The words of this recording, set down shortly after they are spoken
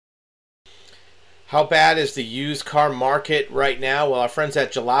How bad is the used car market right now? Well, our friends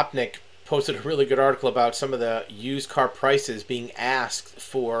at Jalopnik posted a really good article about some of the used car prices being asked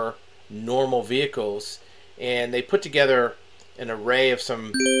for normal vehicles, and they put together an array of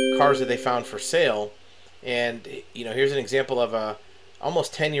some cars that they found for sale. And here's an example of a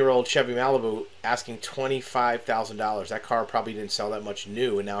almost 10-year-old Chevy Malibu asking $25,000. That car probably didn't sell that much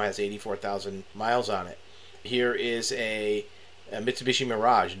new and now has 84,000 miles on it. Here is a Mitsubishi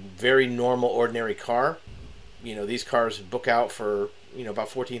Mirage, very normal, ordinary car. These cars book out for about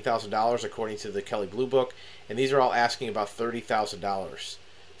 $14,000 according to the Kelley Blue Book, and these are all asking about $30,000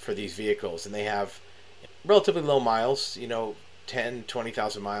 for these vehicles, and they have relatively low miles, 10,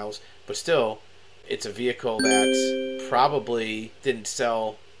 20,000 miles, but still, it's a vehicle that probably didn't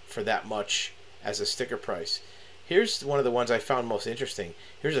sell for that much as a sticker price. Here's one of the ones I found most interesting.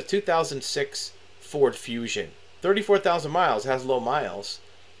 Here's a 2006 Ford Fusion. 34,000 miles, has low miles,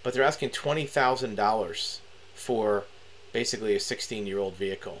 but they're asking $20,000 for basically a 16-year-old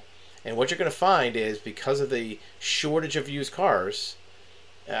vehicle. And what you're going to find is, because of the shortage of used cars,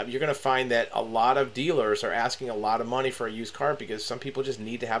 you're going to find that a lot of dealers are asking a lot of money for a used car because some people just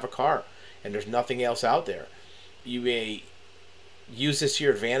need to have a car and there's nothing else out there. You may use this to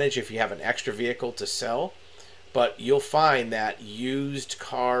your advantage if you have an extra vehicle to sell, but you'll find that used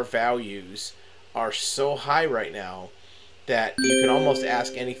car values are so high right now that you can almost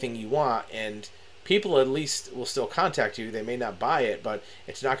ask anything you want and people at least will still contact you. They may not buy it, but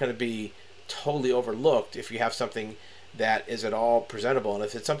it's not going to be totally overlooked if you have something that is at all presentable. And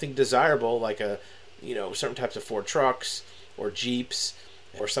if it's something desirable, like certain types of Ford trucks or Jeeps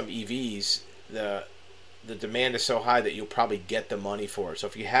or some EVs, the demand is so high that you'll probably get the money for it. So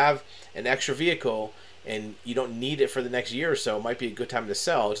if you have an extra vehicle and you don't need it for the next year or so, it might be a good time to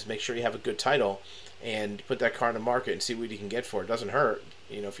sell. Just make sure you have a good title and put that car in the market and see what you can get for it. It doesn't hurt.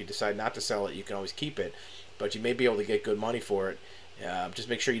 If you decide not to sell it, you can always keep it, but you may be able to get good money for it. Just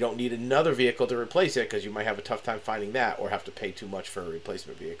make sure you don't need another vehicle to replace it, because you might have a tough time finding that or have to pay too much for a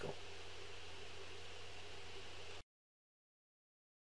replacement vehicle.